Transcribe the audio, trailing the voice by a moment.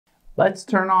Let's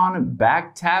turn on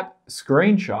back tap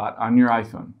screenshot on your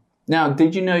iPhone. Now,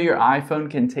 did you know your iPhone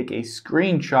can take a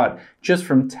screenshot just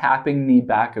from tapping the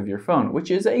back of your phone, which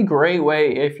is a great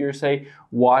way if you're, say,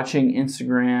 watching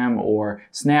Instagram or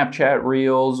Snapchat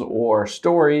Reels or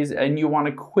Stories and you want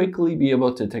to quickly be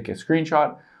able to take a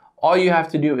screenshot. All you have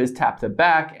to do is tap the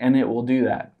back and it will do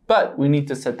that. But we need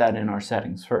to set that in our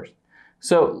settings first.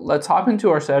 So let's hop into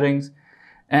our settings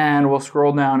and we'll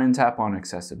scroll down and tap on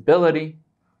accessibility.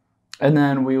 And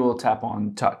then we will tap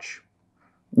on touch.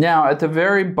 Now at the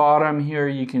very bottom here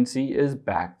you can see is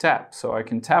back tap. So I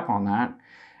can tap on that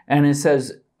and it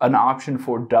says an option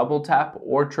for double tap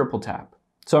or triple tap.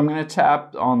 So I'm going to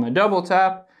tap on the double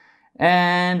tap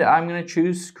and I'm going to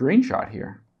choose screenshot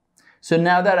here. So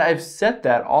now that I've set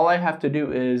that, all I have to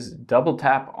do is double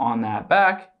tap on that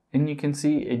back and you can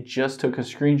see it just took a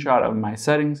screenshot of my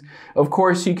settings. Of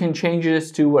course you can change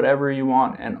this to whatever you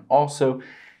want and also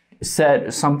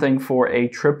set something for a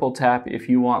triple tap. If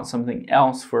you want something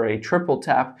else for a triple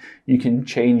tap, you can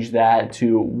change that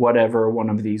to whatever one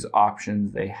of these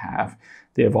options they have.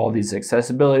 They have all these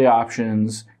accessibility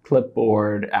options,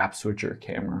 clipboard, app switcher,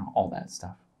 camera, all that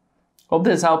stuff. Hope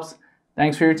this helps.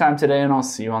 Thanks for your time today and I'll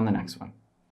see you on the next one.